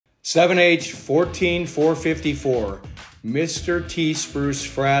7H14454 Mr. T. Spruce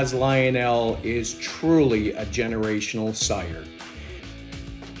Fraz Lionel is truly a generational sire.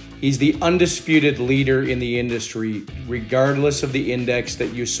 He's the undisputed leader in the industry, regardless of the index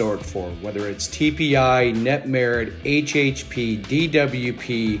that you sort for, whether it's TPI, Net Merit, HHP,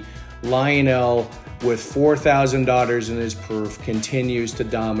 DWP. Lionel, with 4,000 daughters in his perf, continues to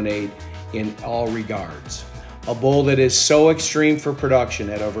dominate in all regards. A bull that is so extreme for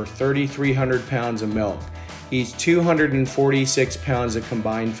production at over 3,300 pounds of milk. He's 246 pounds of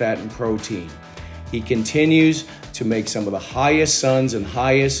combined fat and protein. He continues to make some of the highest sons and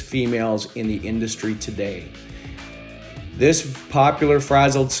highest females in the industry today. This popular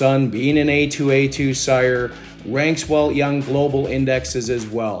frazzled son, being an A2A2 sire, ranks well young global indexes as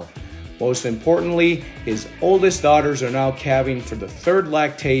well. Most importantly, his oldest daughters are now calving for the third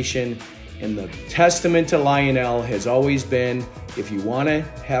lactation, and the testament to Lionel has always been, if you want to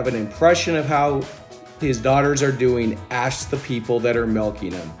have an impression of how his daughters are doing, ask the people that are milking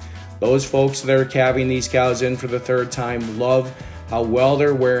them. Those folks that are calving these cows in for the third time love how well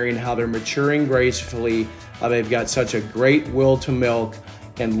they're wearing, how they're maturing gracefully, how they've got such a great will to milk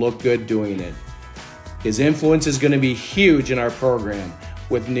and look good doing it. His influence is going to be huge in our program,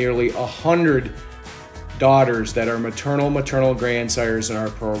 with nearly 100 daughters that are maternal grandsires in our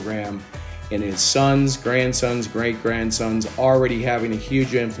program, and his sons, grandsons, great-grandsons already having a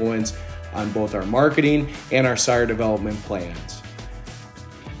huge influence on both our marketing and our sire development plans.